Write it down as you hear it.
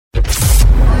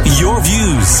Your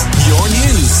views, your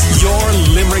news, your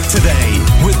Limerick Today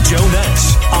with Joe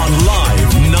Nash on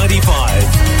Live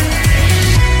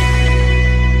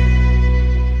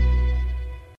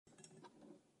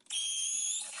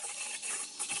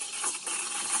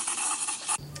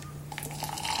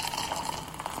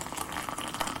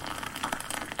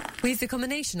We've become a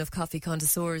nation of coffee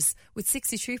connoisseurs, with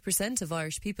 63% of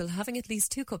Irish people having at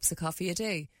least 2 cups of coffee a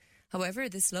day. However,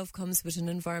 this love comes with an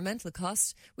environmental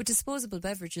cost, with disposable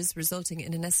beverages resulting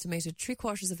in an estimated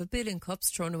 750 million cups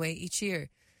thrown away each year.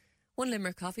 One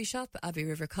Limerick coffee shop, Abbey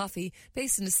River Coffee,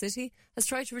 based in the city, has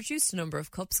tried to reduce the number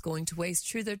of cups going to waste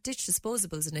through their Ditch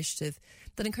Disposables initiative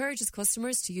that encourages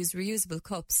customers to use reusable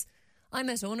cups. I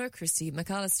met owner Christy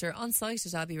McAllister on site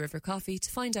at Abbey River Coffee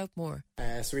to find out more.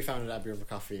 So we founded Abbey River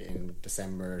Coffee in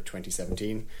December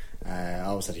 2017. I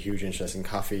always had a huge interest in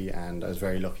coffee, and I was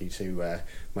very lucky to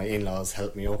my in-laws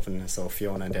helped me open. So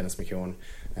Fiona and Dennis McKeown,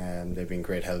 they've been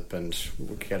great help, and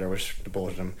together with the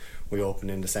both of them, we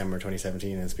opened in December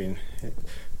 2017, and it's been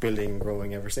building,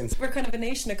 growing ever since. We're kind of a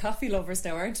nation of coffee lovers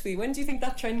now, aren't we? When do you think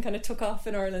that trend kind of took off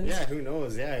in Ireland? Yeah, who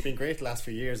knows? Yeah, it's been great the last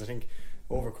few years. I think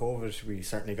over COVID, we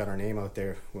certainly got our name out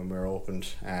there when we were opened.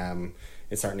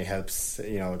 It certainly helps,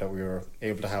 that we were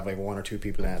able to have like 1 or 2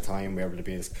 people at a time. We were able to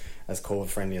be as COVID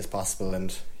friendly as possible,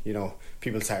 and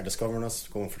people started discovering us,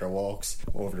 going for their walks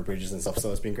over the bridges and stuff.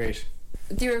 So it's been great.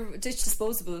 Your Ditch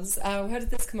Disposables, how did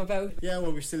this come about? Yeah,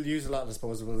 well, we still use a lot of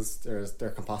disposables.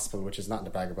 They're compostable, which is nothing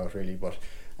to brag about really, but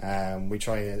we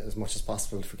try as much as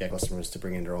possible to get customers to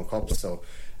bring in their own cups. So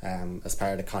as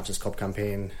part of the Conscious Cup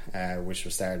campaign, which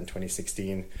was started in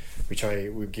 2016,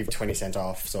 we give 20 cent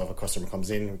off. So if a customer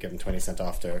comes in, we give them 20 cent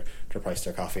off their price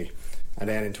of their coffee. And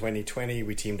then in 2020,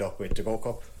 we teamed up with the Go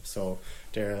Cup. So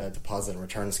they're a deposit and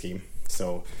return scheme.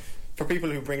 So for people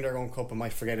who bring their own cup and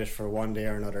might forget it for one day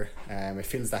or another, it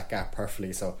fills that gap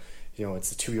perfectly. So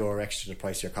it's a €2 extra to the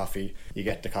price of your coffee. You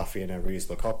get the coffee in a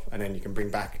reusable cup, and then you can bring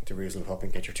back the reusable cup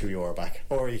and get your €2 back,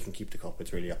 or you can keep the cup.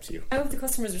 It's really up to you. How have the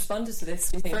customers responded to this,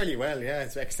 do you think? Fairly well, yeah,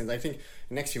 it's excellent. I think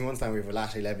the next few months now we have a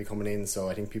Latte Levy coming in, so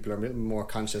I think people are a little more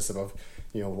conscious about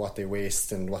what they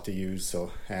waste and what they use.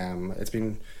 So it's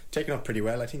been taken up pretty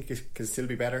well. I think it can still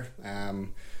be better.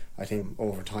 I think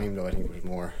over time though, I think with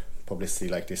more publicity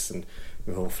like this, and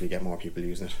we'll hopefully get more people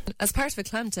using it. As part of a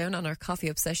clampdown on our coffee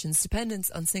obsession's dependence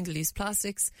on single-use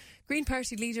plastics, Green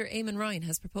Party leader Eamon Ryan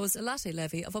has proposed a latte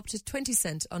levy of up to 20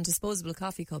 cent on disposable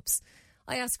coffee cups.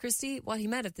 I asked Christy what he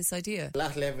made of this idea.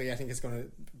 Latte levy, I think it's going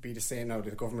to be the same now.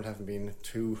 The government haven't been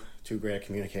too great at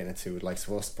communicating it to the likes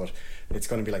of us, but it's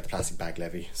going to be like the plastic bag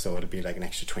levy. So it'll be like an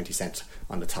extra 20 cent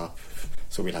on the top.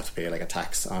 So we'll have to pay like a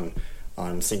tax on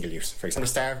single use. For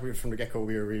example, from the get-go,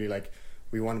 we were really like,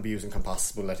 we want to be using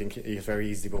compostable. I think it's very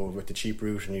easy to go with the cheap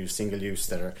route and use single use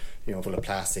that are full of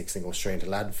plastics and go straight into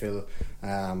landfill.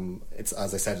 It's,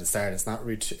 as I said at the start, it's not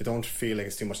really, I don't feel like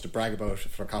it's too much to brag about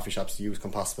for coffee shops to use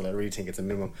compostable. I really think it's a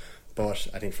minimum, but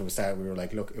I think from the start we were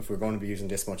like, look, if we're going to be using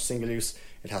this much single use,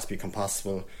 it has to be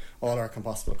compostable. All our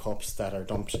compostable cups that are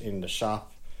dumped in the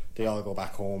shop, they all go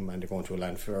back home and they go into a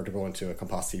landfill, or they go into a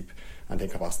compost heap and they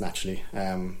compost naturally.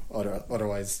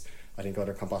 Otherwise, I think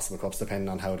other compostable cups, depending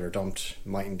on how they're dumped,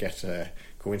 mightn't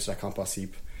go into that compost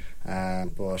heap.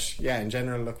 But yeah, in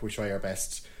general, look, we try our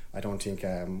best. I don't think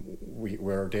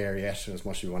we're there yet as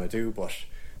much as we want to do, but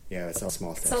yeah, it's all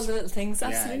small steps. It's all the little things,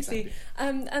 absolutely. Yeah,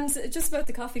 exactly. And just about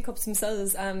the coffee cups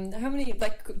themselves, how many,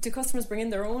 do customers bring in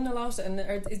their own a lot,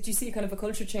 or do you see kind of a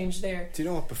culture change there? Do you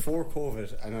know what, before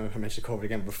COVID, I know I mentioned COVID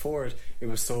again, before it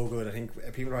was so good. I think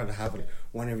people around to have it,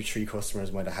 1 every 3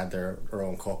 customers might have had their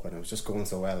own cup, and it was just going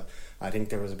so well. I think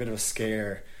there was a bit of a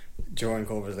scare during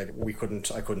COVID, like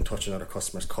I couldn't touch another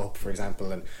customer's cup, for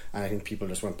example, and I think people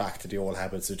just went back to the old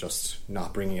habits of just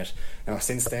not bringing it. Now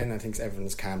since then, I think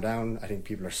everyone's calmed down. I think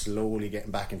people are slowly getting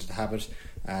back into the habit,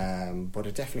 but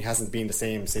it definitely hasn't been the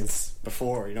same since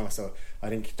before, so I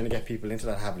think going to get people into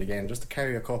that habit again, just to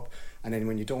carry a cup, and then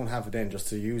when you don't have it, then just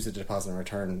to use the deposit and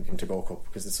return into Go Cup,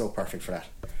 because it's so perfect for that.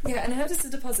 Yeah, and how does the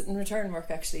deposit and return work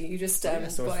actually? You just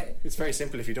buy... It's very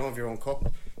simple. If you don't have your own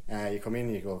cup, you come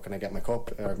in, you go, can I get my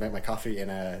cup, or make my coffee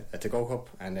in a to-go cup,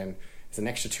 and then it's an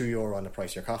extra €2 on the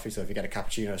price of your coffee. So if you get a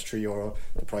cappuccino, it's €3.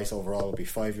 The price overall will be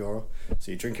 €5.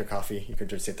 So you drink your coffee, you can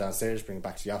just sit downstairs, bring it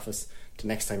back to the office. The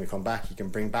next time you come back, you can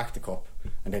bring back the cup,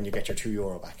 and then you get your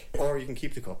 €2 back. Or you can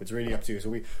keep the cup. It's really up to you.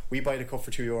 So we buy the cup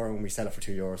for €2 and we sell it for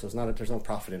 €2. So there's no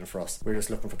profit in it for us. We're just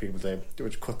looking for people to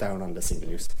cut down on the single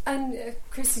use. And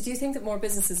Christy, do you think that more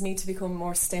businesses need to become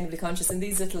more sustainably conscious in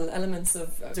these little elements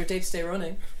of their day-to-day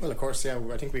running? Well, of course, yeah.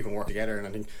 I think we can work together, and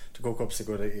I think the Go Cup's a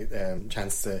good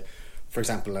chance for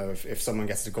example, if someone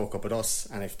gets the Go Cup with us,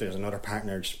 and if there's another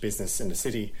partnered business in the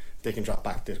city, they can drop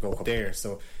back the Go Cup there.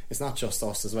 So it's not just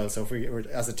us as well. So if we were,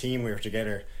 as a team, we were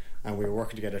together and we were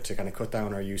working together to kind of cut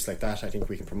down our use like that, I think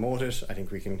we can promote it. I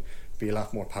think we can be a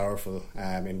lot more powerful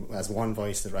as one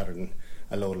voice rather than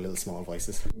a load of little small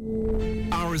voices.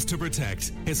 Hours to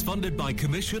Protect is funded by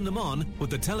Commission Naman with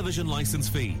the television licence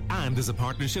fee and is a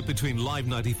partnership between Live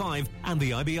 95 and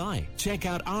the IBI. Check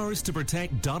out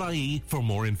hourstoprotect.ie for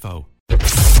more info.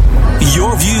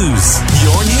 Your views,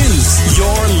 your news,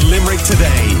 your Limerick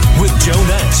Today.